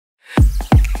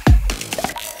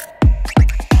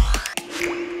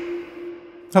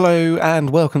Hello and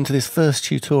welcome to this first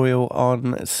tutorial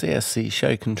on CSC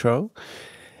show control.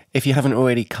 If you haven't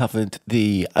already covered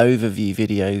the overview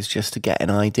videos just to get an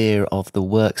idea of the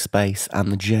workspace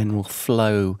and the general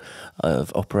flow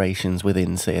of operations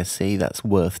within CSC, that's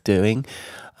worth doing.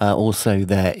 Also,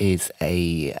 there is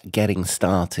a getting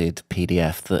started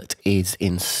PDF that is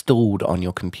installed on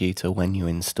your computer when you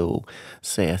install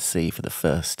CSC for the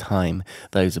first time.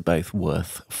 Those are both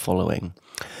worth following.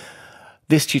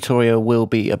 This tutorial will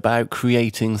be about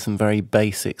creating some very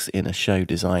basics in a show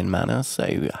design manner,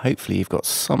 so hopefully you've got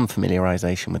some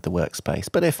familiarization with the workspace,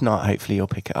 but if not, hopefully you'll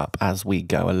pick it up as we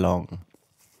go along.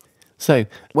 So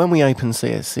when we open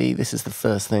CSC, this is the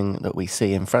first thing that we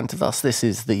see in front of us. This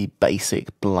is the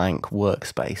basic blank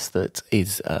workspace that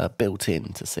is built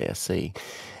into CSC.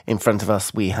 In front of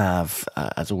us we have,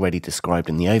 as already described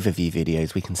in the overview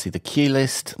videos, we can see the cue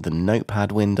list, the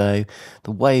notepad window,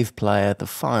 the WavPlayer, the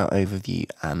file overview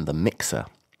and the mixer.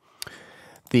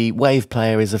 The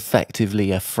WavPlayer is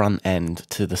effectively a front end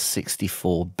to the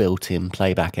 64 built-in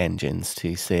playback engines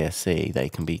to CSC. They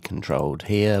can be controlled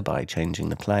here by changing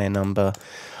the player number,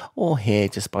 or here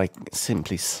just by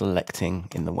simply selecting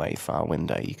in the WAV file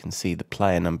window. You can see the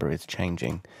player number is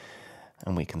changing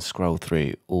and we can scroll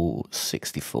through all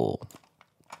 64.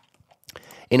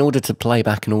 In order to play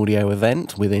back an audio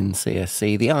event within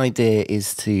CSC, the idea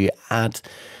is to add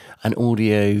an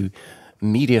audio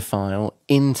media file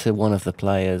into one of the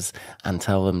players and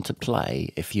tell them to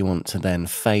play. If you want to then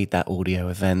fade that audio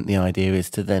event, the idea is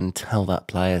to then tell that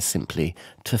player simply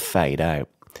to fade out.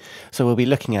 So we'll be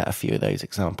looking at a few of those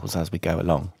examples as we go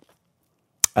along.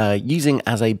 Using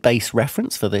as a base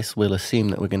reference for this, we'll assume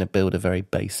that we're going to build a very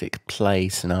basic play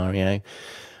scenario.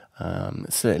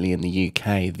 Certainly in the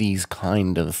UK, these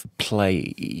kind of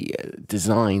play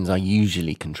designs are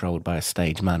usually controlled by a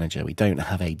stage manager. We don't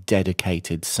have a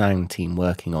dedicated sound team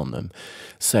working on them.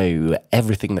 So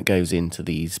everything that goes into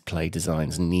these play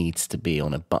designs needs to be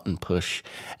on a button push.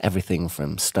 Everything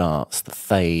from starts, the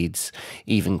fades,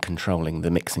 even controlling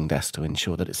the mixing desk to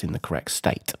ensure that it's in the correct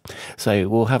state. So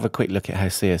we'll have a quick look at how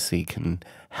CSC can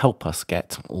help us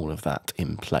get all of that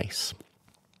in place.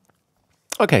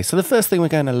 Okay, so the first thing we're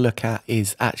going to look at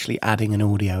is actually adding an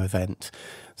audio event.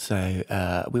 So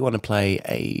we want to play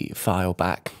a file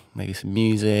back, maybe some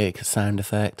music, a sound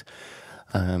effect.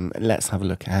 Let's have a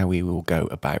look at how we will go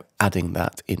about adding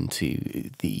that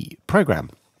into the program.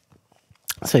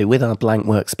 So with our blank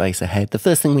workspace ahead, the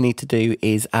first thing we need to do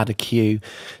is add a queue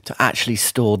to actually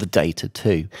store the data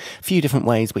to. A few different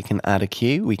ways we can add a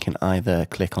queue. We can either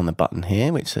click on the button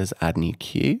here, which says Add New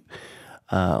Queue.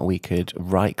 We could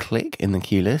right click in the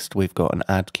queue list. We've got an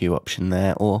add queue option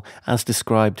there, or as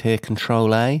described here,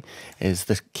 Control A is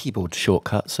the keyboard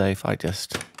shortcut. So if I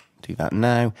just do that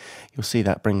now, you'll see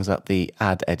that brings up the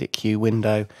add edit queue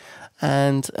window.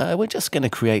 And we're just going to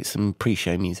create some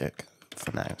pre-show music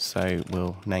for now. So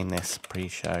we'll name this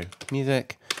pre-show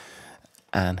music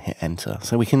and hit enter.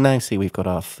 So we can now see we've got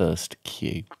our first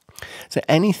queue. So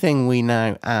anything we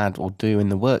now add or do in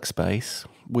the workspace,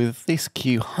 with this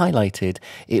queue highlighted,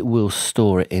 it will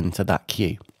store it into that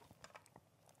queue.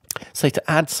 So to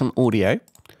add some audio,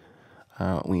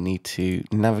 we need to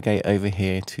navigate over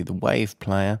here to the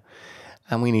WavPlayer,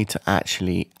 and we need to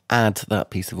actually add that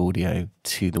piece of audio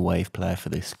to the WavPlayer for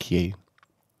this queue.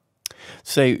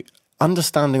 So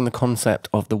understanding the concept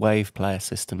of the WavPlayer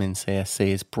system in CSC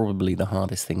is probably the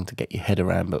hardest thing to get your head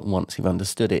around, but once you've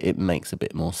understood it, it makes a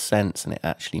bit more sense, and it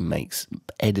actually makes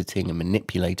editing and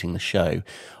manipulating the show,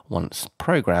 once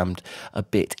programmed, a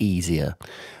bit easier.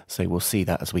 So we'll see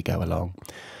that as we go along.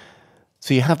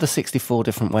 So you have the 64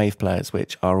 different WavPlayers,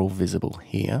 which are all visible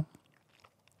here.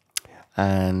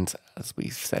 And as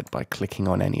we've said, by clicking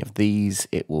on any of these,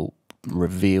 it will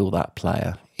reveal that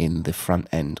player in the front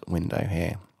end window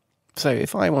here. So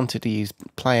if I wanted to use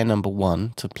player number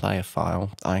 1 to play a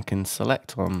file, I can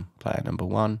select on player number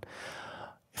 1.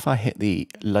 If I hit the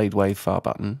load wave file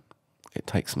button, it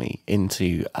takes me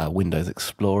into a Windows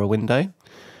Explorer window,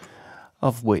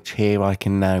 of which here I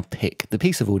can now pick the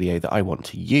piece of audio that I want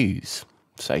to use.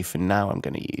 So for now, I'm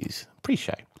going to use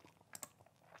pre-show.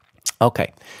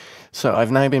 Okay. So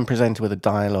I've now been presented with a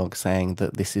dialog saying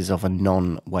that this is of a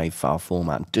non-WAV file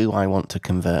format. Do I want to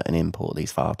convert and import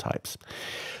these file types?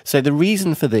 So the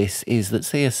reason for this is that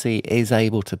CSC is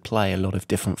able to play a lot of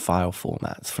different file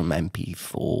formats, from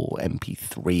MP4,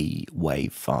 MP3, WAV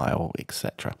file,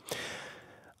 etc.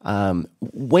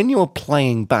 When you're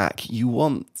playing back, you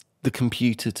want the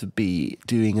computer to be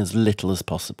doing as little as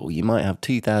possible. You might have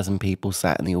 2,000 people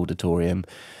sat in the auditorium.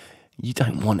 you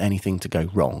don't want anything to go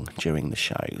wrong during the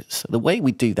show. So the way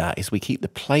we do that is we keep the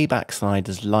playback side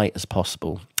as light as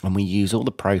possible, and we use all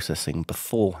the processing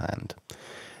beforehand.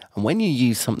 And when you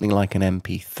use something like an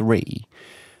MP3,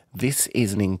 this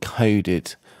is an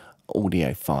encoded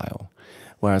audio file,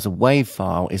 whereas a WAV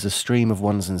file is a stream of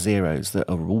ones and zeros that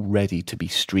are all ready to be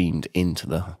streamed into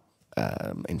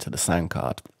the sound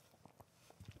card.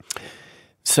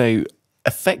 So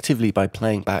effectively, by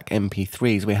playing back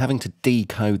MP3s, we're having to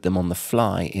decode them on the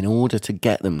fly in order to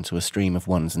get them to a stream of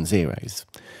ones and zeros.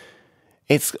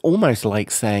 It's almost like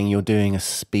saying you're doing a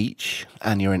speech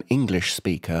and you're an English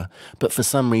speaker, but for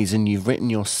some reason you've written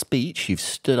your speech, you've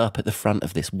stood up at the front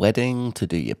of this wedding to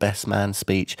do your best man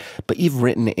speech, but you've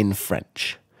written it in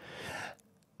French.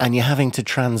 And you're having to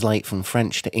translate from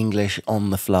French to English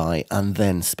on the fly and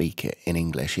then speak it in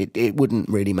English. It wouldn't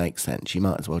really make sense. You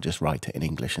might as well just write it in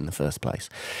English in the first place.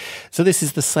 So this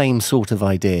is the same sort of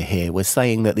idea here. We're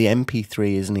saying that the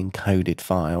MP3 is an encoded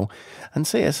file, and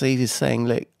CSC is saying,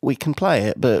 look, we can play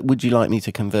it, but would you like me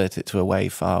to convert it to a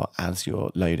WAV file as you're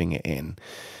loading it in?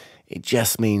 It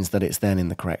just means that it's then in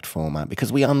the correct format,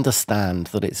 because we understand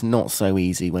that it's not so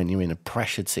easy when you're in a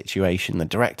pressured situation. The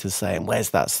director's saying,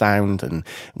 where's that sound? And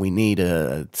we need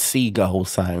a seagull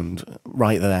sound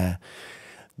right there.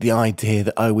 The idea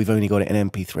that, oh, we've only got it in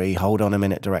MP3, hold on a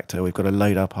minute, director, we've got to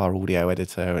load up our audio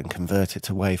editor and convert it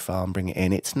to WAV file and bring it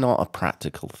in. It's not a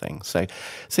practical thing. So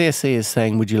CSC is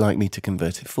saying, would you like me to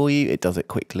convert it for you? It does it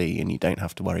quickly and you don't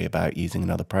have to worry about using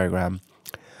another program.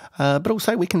 But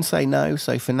also we can say no.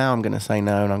 So for now I'm going to say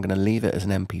no, and I'm going to leave it as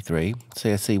an MP3.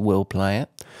 CSC will play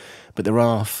it. But there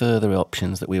are further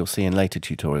options that we will see in later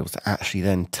tutorials to actually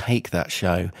then take that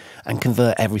show and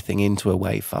convert everything into a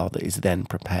WAV file that is then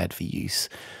prepared for use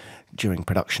during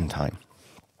production time.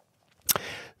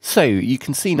 So you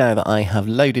can see now that I have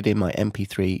loaded in my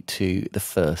MP3 to the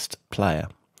first player.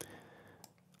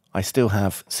 I still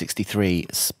have 63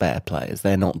 spare players.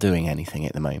 They're not doing anything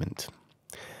at the moment.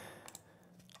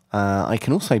 I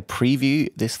can also preview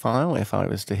this file. If I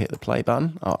was to hit the play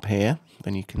button up here,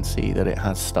 then you can see that it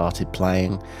has started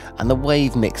playing, and the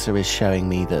wave mixer is showing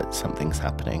me that something's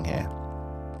happening here.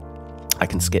 I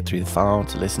can skip through the file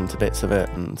to listen to bits of it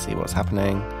and see what's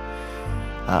happening.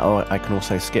 Or I can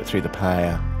also skip through the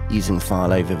player using the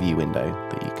file overview window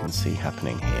that you can see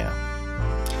happening here.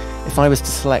 If I was to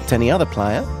select any other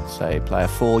player, so player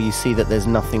 4, you see that there's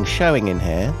nothing showing in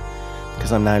here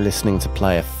because I'm now listening to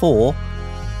player 4.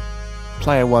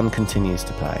 Player 1 continues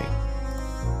to play,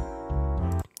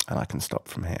 and I can stop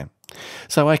from here.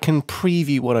 So I can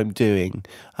preview what I'm doing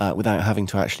without having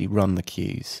to actually run the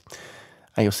cues.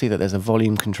 And you'll see that there's a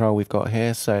volume control we've got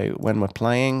here, so when we're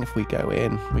playing, if we go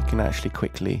in, we can actually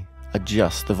quickly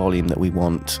adjust the volume that we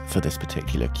want for this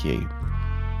particular cue.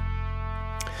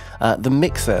 The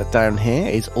mixer down here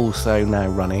is also now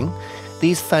running.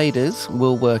 These faders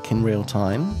will work in real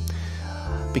time.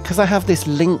 Because I have this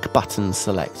link button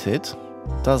selected,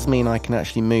 does mean I can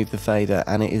actually move the fader,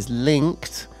 and it is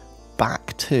linked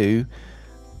back to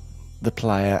the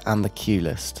player and the cue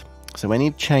list. So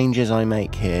any changes I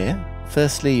make here,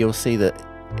 firstly you'll see that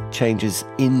it changes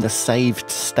in the saved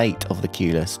state of the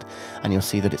cue list, and you'll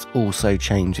see that it's also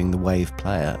changing the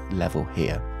WavPlayer level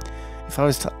here. If I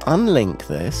was to unlink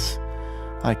this,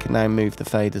 I can now move the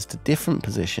faders to different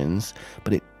positions,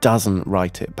 but it doesn't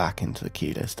write it back into the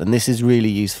cue list. And this is really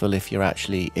useful if you're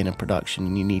actually in a production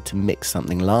and you need to mix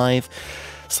something live,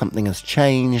 something has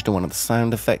changed, or one of the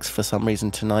sound effects for some reason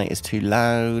tonight is too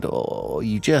loud, or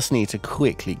you just need to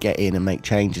quickly get in and make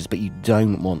changes, but you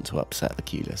don't want to upset the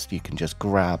cue list. You can just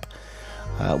grab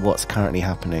what's currently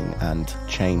happening and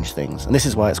change things. And this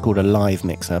is why it's called a live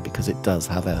mixer, because it does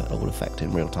have a all effect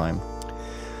in real time.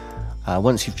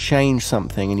 Once you've changed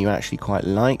something and you actually quite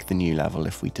like the new level,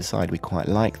 if we decide we quite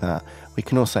like that, we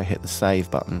can also hit the save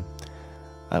button,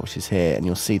 which is here, and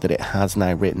you'll see that it has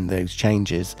now written those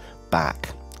changes back.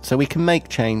 So we can make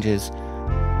changes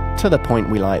to the point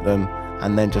we like them,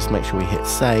 and then just make sure we hit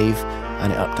save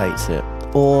and it updates it.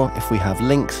 Or if we have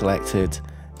link selected,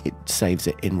 it saves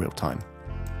it in real time.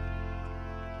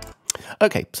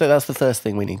 Okay, so that's the first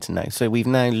thing we need to know. So we've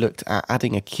now looked at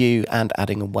adding a cue and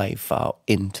adding a WAV file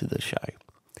into the show.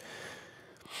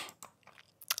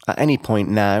 At any point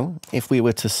now, if we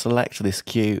were to select this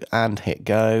cue and hit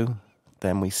go,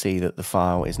 then we see that the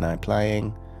file is now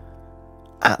playing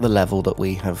at the level that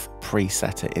we have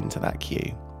preset it into that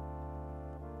cue.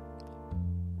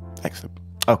 Excellent.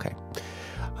 Okay,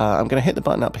 I'm going to hit the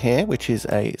button up here, which is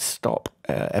a stop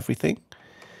everything.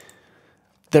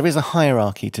 There is a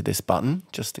hierarchy to this button,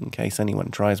 just in case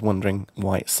anyone tries wondering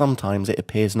why sometimes it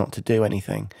appears not to do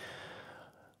anything.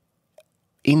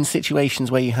 In situations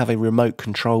where you have a remote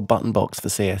control button box for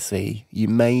CSC, you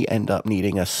may end up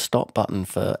needing a stop button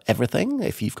for everything.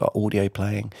 If you've got audio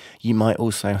playing, you might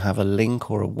also have a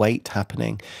link or a wait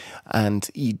happening, and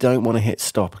you don't want to hit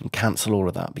stop and cancel all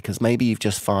of that because maybe you've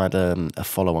just fired a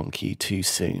follow-on cue too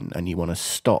soon and you want to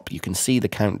stop. You can see the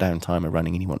countdown timer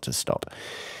running and you want to stop.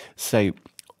 So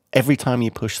every time you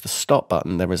push the stop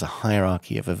button, there is a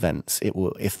hierarchy of events. It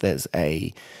will, if there's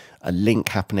a link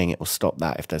happening, it will stop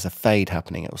that. If there's a fade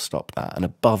happening, it will stop that. And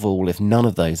above all, if none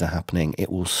of those are happening,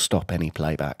 it will stop any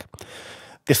playback.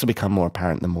 This will become more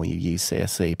apparent the more you use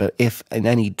CSC. But if in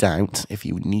any doubt, if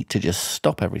you need to just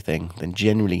stop everything, then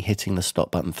generally hitting the stop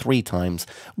button 3 times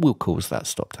will cause that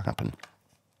stop to happen.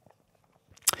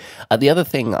 The other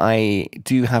thing, I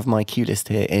do have my cue list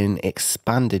here in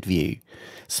expanded view.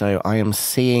 So I am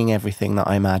seeing everything that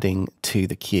I'm adding to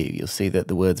the cue. You'll see that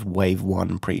the words Wave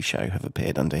 1 pre-show have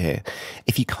appeared under here.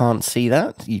 If you can't see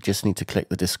that, you just need to click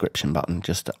the description button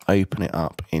just to open it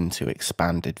up into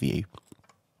expanded view.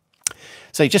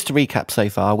 So just to recap so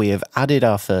far, we have added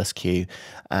our first cue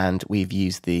and we've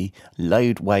used the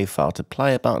load wave file to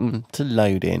player button to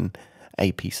load in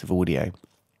a piece of audio.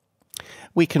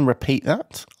 We can repeat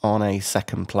that on a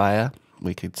second player.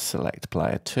 We could select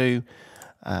player 2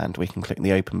 and we can click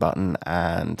the open button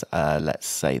and let's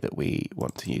say that we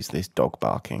want to use this dog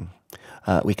barking.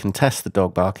 We can test the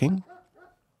dog barking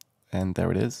and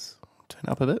there it is. Turn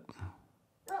up a bit.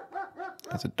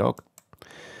 There's a dog.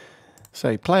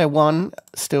 So player 1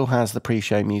 still has the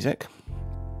pre-show music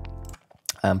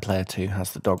and player 2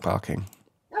 has the dog barking.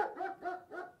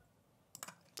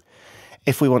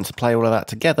 If we want to play all of that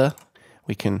together,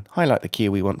 we can highlight the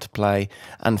cue we want to play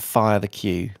and fire the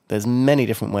cue. There's many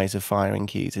different ways of firing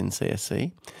cues in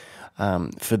CSC.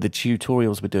 For the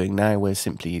tutorials we're doing now, we're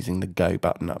simply using the go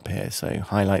button up here. So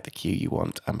highlight the cue you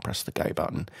want and press the go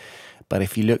button. But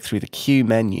if you look through the cue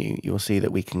menu, you'll see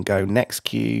that we can go next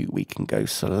cue, we can go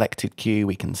selected cue,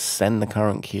 we can send the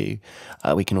current cue.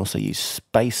 We can also use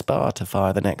spacebar to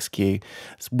fire the next cue.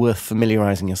 It's worth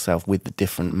familiarizing yourself with the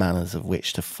different manners of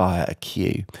which to fire a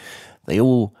cue. They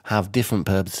all have different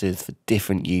purposes for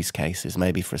different use cases.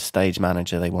 Maybe for a stage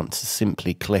manager, they want to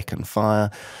simply click and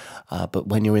fire. But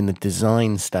when you're in the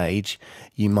design stage,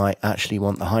 you might actually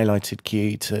want the highlighted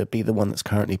cue to be the one that's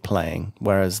currently playing.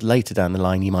 Whereas later down the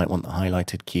line, you might want the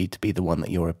highlighted cue to be the one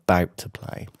that you're about to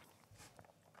play.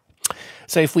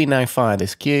 So if we now fire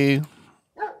this cue,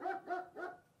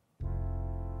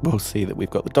 we'll see that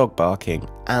we've got the dog barking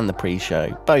and the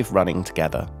pre-show both running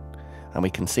together. And we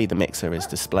can see the mixer is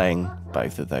displaying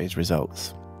both of those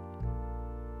results.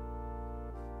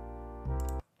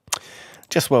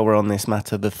 Just while we're on this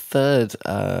matter, the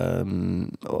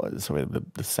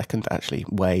second actually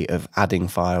way of adding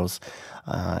files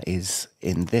is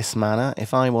in this manner.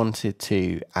 If I wanted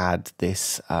to add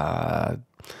this, what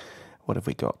have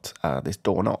we got? This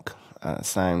door knock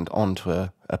sound onto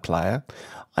a player,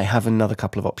 I have another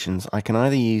couple of options. I can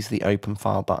either use the open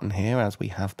file button here, as we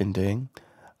have been doing,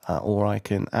 or I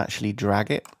can actually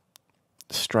drag it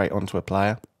straight onto a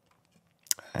player,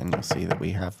 and you'll see that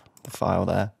we have the file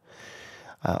there.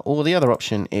 Or the other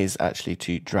option is actually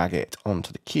to drag it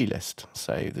onto the cue list,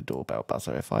 so the doorbell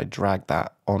buzzer. If I drag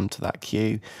that onto that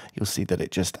cue, you'll see that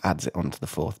it just adds it onto the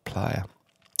 4th player.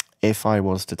 If I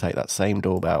was to take that same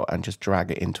doorbell and just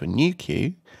drag it into a new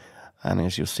cue, and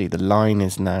as you'll see the line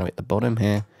is now at the bottom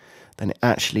here, then it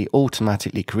actually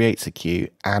automatically creates a cue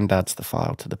and adds the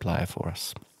file to the player for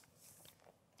us.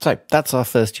 So that's our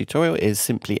first tutorial, is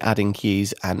simply adding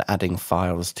cues and adding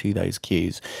files to those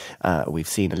cues. We've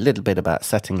seen a little bit about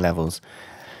setting levels.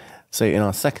 So in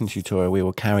our second tutorial, we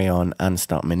will carry on and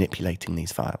start manipulating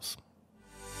these files.